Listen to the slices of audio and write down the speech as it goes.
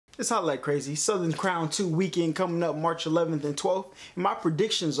It's Hot Like Crazy. Southern Crown 2 weekend coming up March 11th and 12th. And my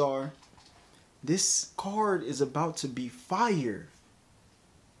predictions are, this card is about to be fire.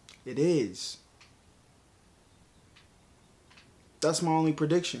 It is. That's my only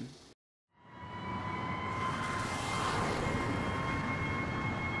prediction.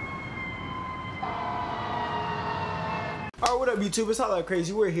 Alright, what up YouTube? It's Hot Like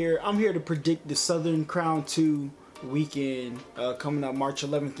Crazy. We're here. I'm here to predict the Southern Crown 2 weekend coming up March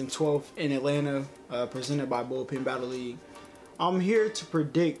 11th and 12th in Atlanta, presented by Bullpen Battle League. I'm here to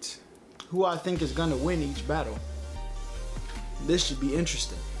predict who I think is gonna win each battle. This should be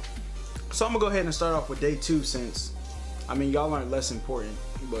interesting. So I'm gonna go ahead and start off with day 2, since I mean y'all aren't less important,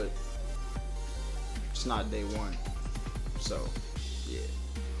 but it's not day 1. So yeah.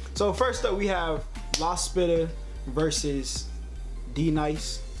 So first up we have Lost Spitter versus D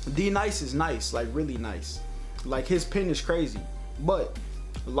Nice. D Nice is nice, like really nice. Like his pen is crazy. But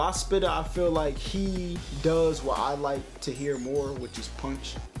Lost Spitter, I feel like he does what I like to hear more, which is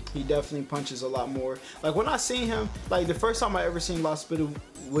punch. He definitely punches a lot more. Like when I seen him, like the first time I ever seen Lost Spitter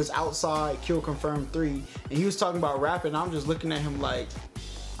was outside Kill Confirmed 3, and he was talking about rapping. I'm just looking at him like,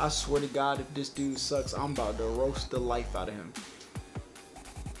 I swear to God, if this dude sucks, I'm about to roast the life out of him.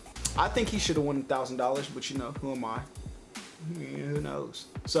 I think he should have won $1,000, but you know, who am I? Yeah, who knows?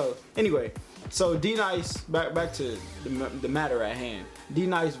 So anyway, so D Nice, back to the matter at hand. D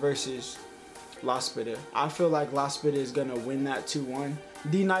Nice versus Lost Spitter. I feel like Lost Spitter is gonna win that 2-1.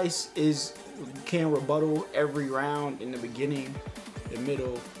 D Nice can rebuttal every round in the beginning, the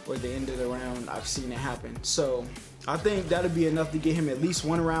middle, or the end of the round. I've seen it happen. So I think that'll be enough to get him at least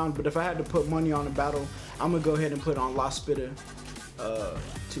 1 round. But if I had to put money on the battle, I'm gonna go ahead and put on Lost Spitter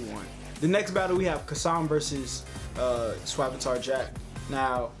 2-1. The next battle we have Krazy versus Suavatar Jack.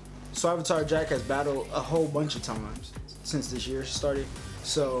 Now, Suavatar Jack has battled a whole bunch of times since this year started,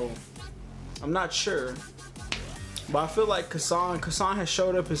 so I'm not sure. But I feel like Krazy has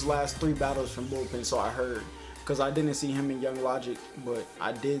showed up his last 3 battles from Bullpen, so I heard. Because I didn't see him in Young Logic, but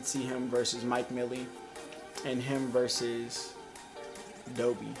I did see him versus Mike Millie and him versus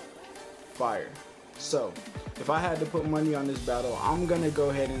Dobie. Fire. So, if I had to put money on this battle, I'm going to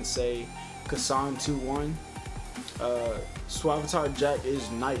go ahead and say Krazy 2-1. Suavatar Jack is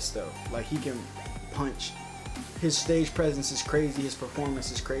nice though. Like he can punch. His stage presence is crazy. His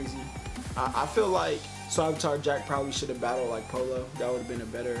performance is crazy. I feel like Suavatar Jack probably should have battled like Polo. That would have been a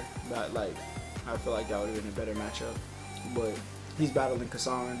better, I feel like that would have been a better matchup. But he's battling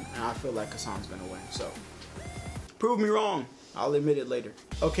Krazy, and I feel like Krazy's gonna win. So prove me wrong. I'll admit it later.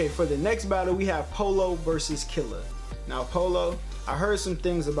 Okay, for the next battle we have Polo versus Killer. Now Polo, I heard some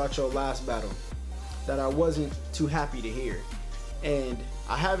things about your last battle that I wasn't too happy to hear, and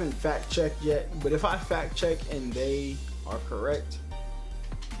I haven't fact checked yet, but if I fact check and they are correct,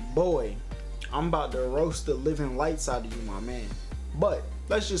 boy, I'm about to roast the living lights out of you, my man. But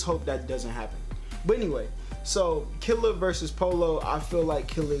let's just hope that doesn't happen. But anyway, so Killer versus Polo, I feel like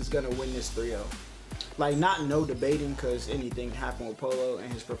Killer is gonna win this 3-0. Like, not no debating, because anything can happen with Polo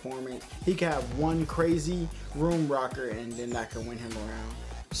and his performance. He can have one crazy room rocker and then that can win him around.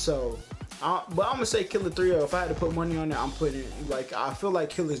 So but I'm gonna say Killer 3-0. If I had to put money on it, I'm putting, like, I feel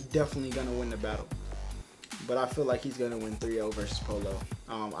like Killer's definitely gonna win the battle, but I feel like he's gonna win 3-0 versus Polo.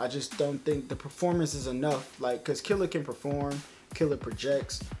 I just don't think the performance is enough, like, cause Killer can perform, Killer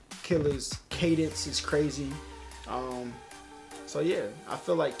projects, Killer's cadence is crazy. So yeah, I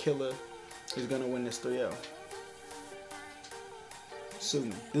feel like Killer is gonna win this 3-0. Sue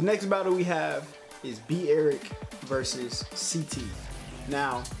me. The next battle we have is B Eric versus CT.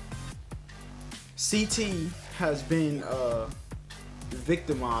 Now, CT has been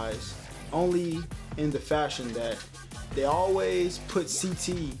victimized only in the fashion that they always put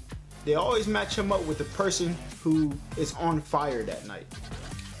CT, they always match him up with the person who is on fire that night.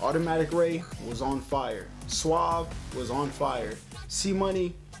 Automatic Ray was on fire. Suave was on fire.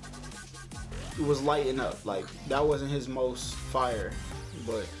 C-Money was lighting up. Like, that wasn't his most fire,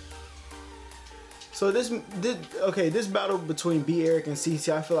 but so this battle between B Eric and CT,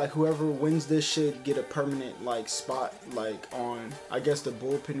 I feel like whoever wins this should get a permanent like spot like on, I guess, the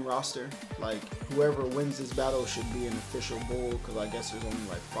Bullpen roster. Like whoever wins this battle should be an official Bull, because I guess there's only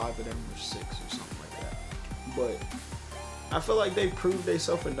like 5 of them or 6 or something like that. But I feel like they proved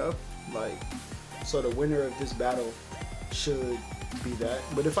themselves enough. Like, so the winner of this battle should be that.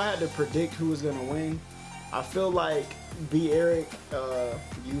 But if I had to predict who was gonna win, I feel like B Eric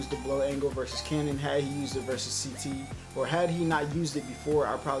used the blow angle versus Cannon. Had he used it versus CT, or had he not used it before,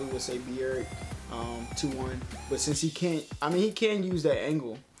 I probably would say B Eric 2-1. But since he can't, I mean, he can use that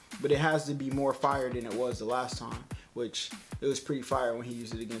angle, but it has to be more fire than it was the last time, which it was pretty fire when he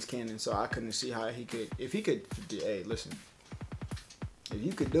used it against Cannon. So I couldn't see how he could, if he could, hey, listen, if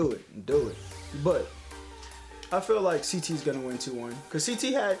you could do it, do it. But I feel like CT's gonna win 2-1 because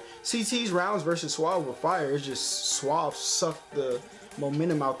CT's rounds versus Suave were fire. It's just Suave sucked the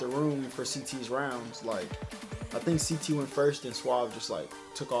momentum out the room for CT's rounds. Like, I think CT went first, and Suave just like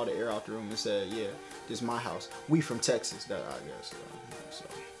took all the air out the room and said, "Yeah, this is my house. We from Texas." That I guess. So,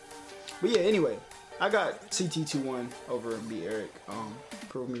 but yeah, anyway, I got CT 2-1 over B Eric.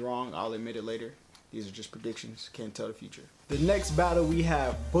 Prove me wrong. I'll admit it later. These are just predictions. Can't tell the future. The next battle we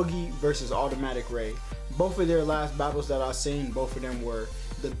have Boogie versus Automatic Ray. Both of their last battles that I've seen, both of them were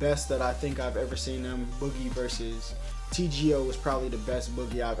the best that I think I've ever seen them. Boogie versus TGO was probably the best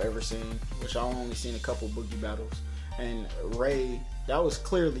Boogie I've ever seen, which I've only seen a couple Boogie battles. And Ray, that was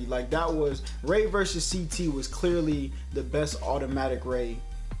clearly, like, that was, Ray versus CT was clearly the best Automatic Ray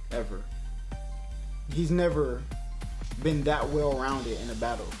ever. He's never been that well-rounded in a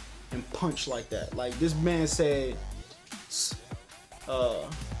battle and punch like that. Like, this man said,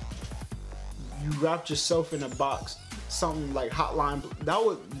 you wrapped yourself in a box, something like Hotline. That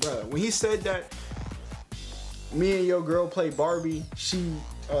was, bruh, when he said that, me and your girl play Barbie, she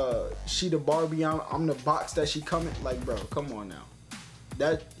the Barbie, I'm the box that she coming, like, bro, come on now.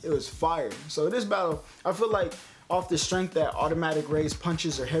 That, it was fire. So this battle, I feel like off the strength that Automatic Ray's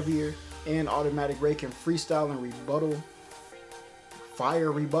punches are heavier and Automatic Ray can freestyle and rebuttal, fire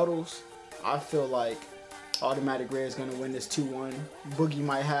rebuttals, I feel like Automatic Ray is gonna win this 2-1. Boogie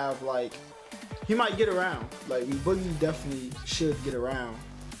might have, like, he might get around. Like, Boogie definitely should get around,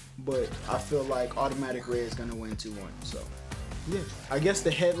 but I feel like Automatic Ray is gonna win 2-1. So yeah, I guess the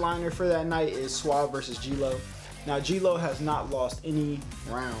headliner for that night is Suave versus G-Lo. Now G-Lo has not lost any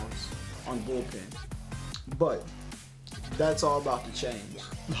rounds on Bullpen, but that's all about to change.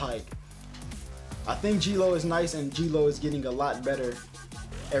 Like, I think G-Lo is nice and G-Lo is getting a lot better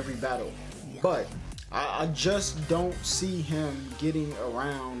every battle, but I just don't see him getting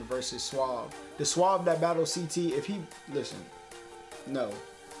around versus Suave. The Suave that battle CT, if he, listen, no.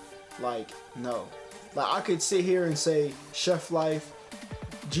 Like, no. Like, I could sit here and say, Chef Life,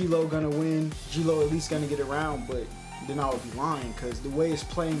 G-Lo gonna win, G-Lo at least gonna get around, but then I would be lying, because the way it's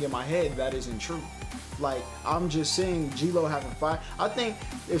playing in my head, that isn't true. Like, I'm just saying G-Lo having fire. I think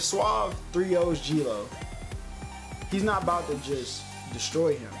if Suave 3-0s G-Lo, he's not about to just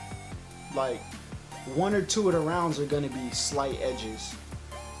destroy him. Like, 1 or 2 of the rounds are gonna be slight edges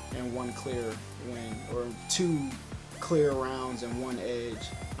and 1 clear win, or 2 clear rounds and 1 edge.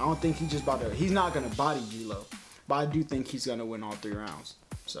 I don't think he's just about to, he's not gonna body G-Lo, but I do think he's gonna win all 3 rounds.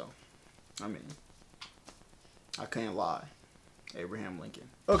 So, I mean, I can't lie. Abraham Lincoln.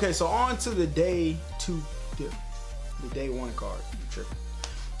 Okay, so on to the day 1 card. I'm tripping.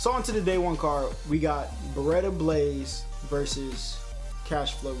 So on to the day 1 card, we got Beretta Blaze versus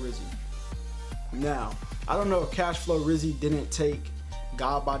Cashflow Rizzy. Now, I don't know if Cashflow Rizzy didn't take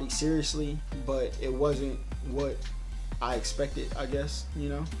God Body seriously, but it wasn't what I expected, I guess, you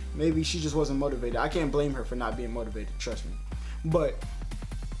know? Maybe she just wasn't motivated. I can't blame her for not being motivated, trust me. But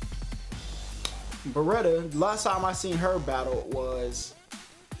Beretta, last time I seen her battle was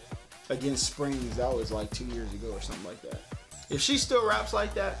against Springs. That was like 2 years ago or something like that. If she still raps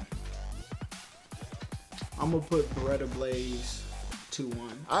like that, I'm gonna put Beretta Blaze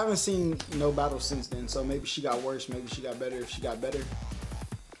 2-1. I haven't seen no battle since then, so maybe she got worse, maybe she got better. If she got better,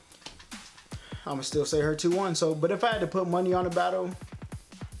 I'm gonna still say her 2-1. So, but if I had to put money on a battle,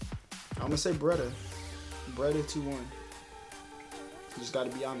 I'm gonna say Beretta 2-1. Just gotta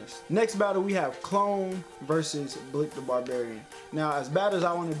be honest. Next battle we have Clone versus Blick the Barbarian. Now, as bad as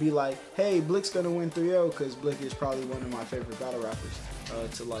I want to be like, hey, Blick's gonna win 3-0, because Blick is probably one of my favorite battle rappers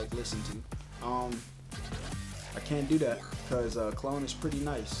to like listen to. I can't do that because Clone is pretty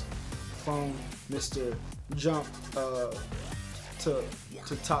nice. Clone, Mr. Jump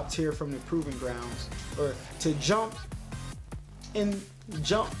to top tier from the proving grounds, or to jump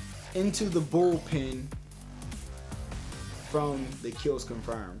into the bullpen from the kills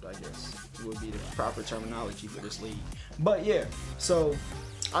confirmed, I guess would be the proper terminology for this league. But yeah, so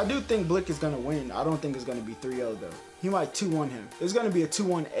I do think Blick is gonna win. I don't think it's gonna be 3-0 though. He might 2-1 him. It's gonna be a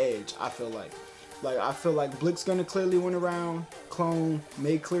 2-1 edge, I feel like. Like, I feel like Blick's gonna clearly win a round, Clone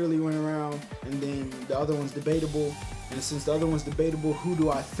may clearly win a round, and then the other one's debatable. And since the other one's debatable, who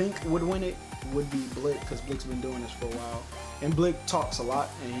do I think would win it? Would be Blick, because Blick's been doing this for a while. And Blick talks a lot,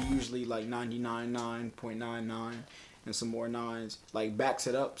 and he usually like 99.99 and some more 9s, like backs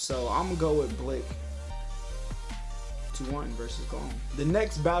it up. So I'm gonna go with Blick 2-1 versus Clone. The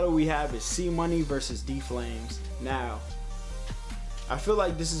next battle we have is C Money versus D Flames. Now, I feel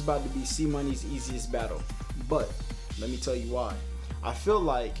like this is about to be C Money's easiest battle, but Let me tell you why. I feel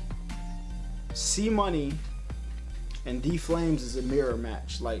like C Money and D Flames is a mirror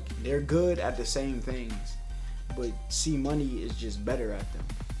match. Like, they're good at the same things, but C Money is just better at them.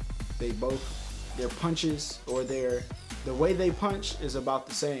 Their punches, or the way they punch is about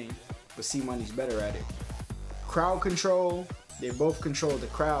the same, but C Money's better at it. Crowd control, they both control the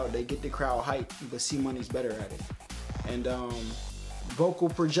crowd. They get the crowd hyped, but C Money's better at it. And vocal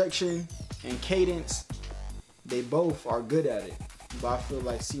projection and cadence, they both are good at it, but I feel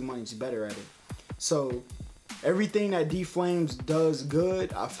like C Money's better at it. So everything that D Flames does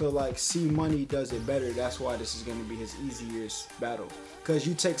good, I feel like C Money does it better. That's why this is going to be his easiest battle. Because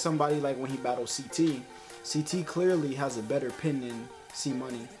you take somebody like when he battles CT clearly has a better pin than C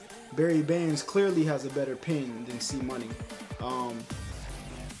Money. Barry Bands clearly has a better pin than C Money.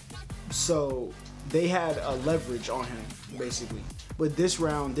 So they had a leverage on him, basically. But this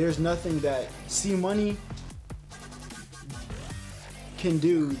round, there's nothing that C Money can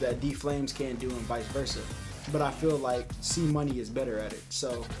do that D Flames can't do, and vice versa. But I feel like C Money is better at it.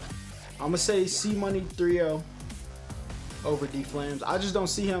 So I'm gonna say C Money 3-0 over D Flames. I just don't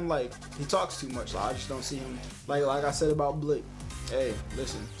see him, like, he talks too much. Like, I just don't see him, like I said about Blick. Hey,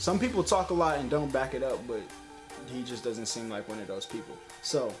 listen, some people talk a lot and don't back it up, but he just doesn't seem like one of those people.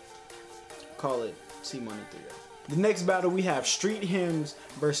 So call it C Money 3-0. The next battle, we have Street Hymns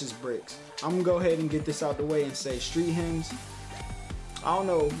versus Bricks. I'm gonna go ahead and get this out the way and say Street Hymns, I don't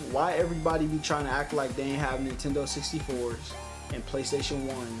know why everybody be trying to act like they ain't have Nintendo 64s and PlayStation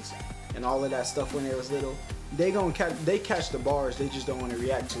 1s and all of that stuff when they was little. They catch the bars, they just don't want to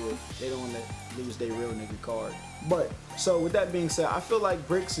react to it. They don't want to lose their real nigga card. But so with that being said, I feel like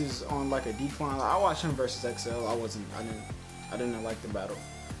Bricks is on like a decline. I watched him versus XL. I didn't like the battle.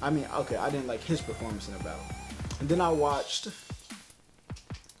 I mean, okay, I didn't like his performance in the battle. And then I was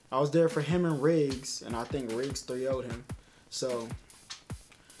there for him and Riggs, and I think Riggs 3-0'd him. So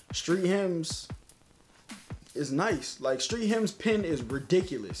Street Hymns is nice. Like, Street Hymns' pin is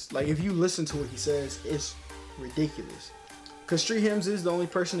ridiculous. Like, if you listen to what he says, it's ridiculous. Cause Street Hymns is the only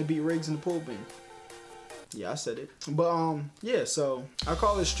person to beat Riggs in the Bullpen. Yeah, I said it. But yeah, so I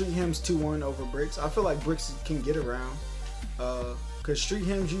call it Street Hymns 2-1 over Bricks. I feel like Bricks can get around. Cause Street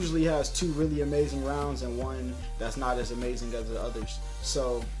Hymns usually has 2 really amazing rounds and 1 that's not as amazing as the others.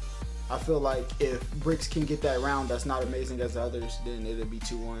 So I feel like if Bricks can get that round that's not amazing as the others, then it'll be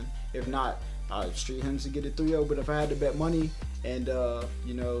 2-1. If not, Street Hymns to get it 3-0. But if I had to bet money and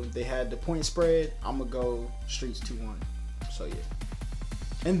you know, they had the point spread, I'm gonna go Streets 2-1. So yeah.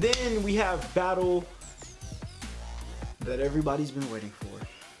 And then we have battle that everybody's been waiting for.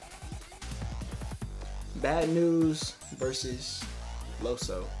 Bad News versus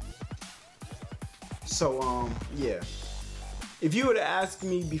Loso. So yeah. If you would have asked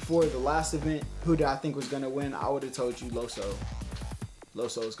me before the last event who did I think was gonna win, I would have told you Loso.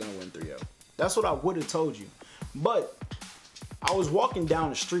 Loso is gonna win 3-0. That's what I would have told you. But I was walking down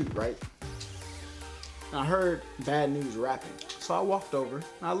the street, right? And I heard Bad News rapping. So I walked over and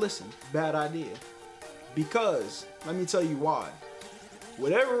I listened. Bad idea. Because, let me tell you why.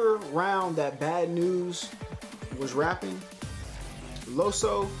 Whatever round that Bad News was rapping,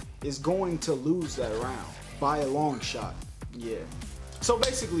 Loso is going to lose that round by a long shot. Yeah. So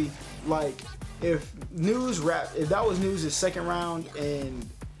basically, like, if that was News' second round and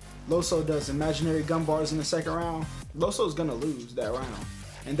Loso does imaginary gun bars in the second round, Loso's gonna lose that round.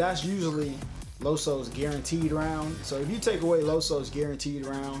 And that's usually Loso's guaranteed round. So if you take away Loso's guaranteed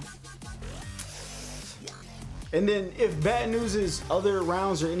round, and then if Bad News' other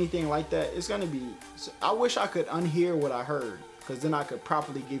rounds or anything like that, it's gonna be, I wish I could unhear what I heard, because then I could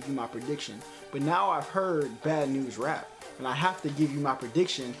properly give you my prediction. But now I've heard Bad News rap, and I have to give you my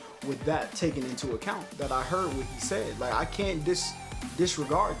prediction with that taken into account, that I heard what he said. Like, I can't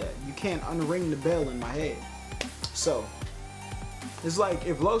disregard that. You can't unring the bell in my head. So it's like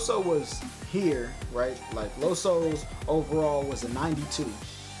if Loso was here, right? Like, Loso's overall was a 92.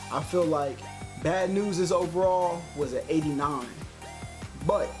 I feel like Bad News' overall was an 89.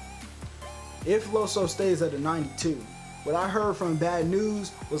 But if Loso stays at a 92, what I heard from Bad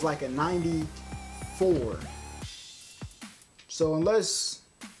News was like a 94. So unless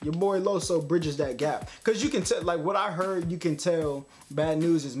your boy Loso bridges that gap, because you can tell, like, what I heard, you can tell Bad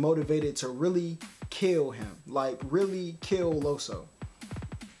News is motivated to really kill him, like really kill Loso.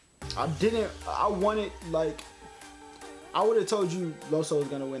 I would have told you Loso was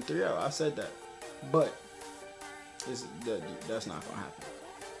gonna win 3-0. I said that, but that's not gonna happen.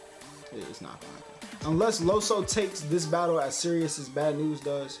 It's not gonna happen unless Loso takes this battle as serious as Bad News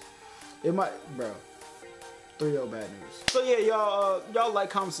does. It might, bro. 3-0 Bad News. So yeah, y'all like,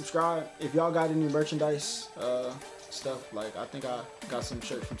 comment, subscribe. If y'all got any merchandise, stuff. Like I think I got some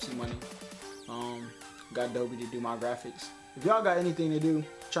shirts from C Money. Got Dobie to do my graphics. If y'all got anything to do,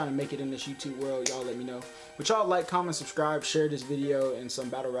 trying to make it in this YouTube world, y'all let me know. But y'all like, comment, subscribe, share this video in some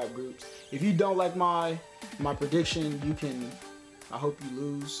battle rap groups. If you don't like my prediction, you can, I hope you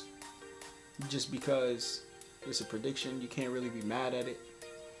lose. Just because it's a prediction, you can't really be mad at it.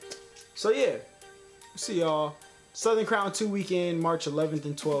 So yeah, see y'all. Southern Crown 2 weekend, March 11th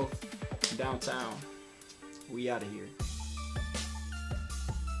and 12th, downtown. We out of here.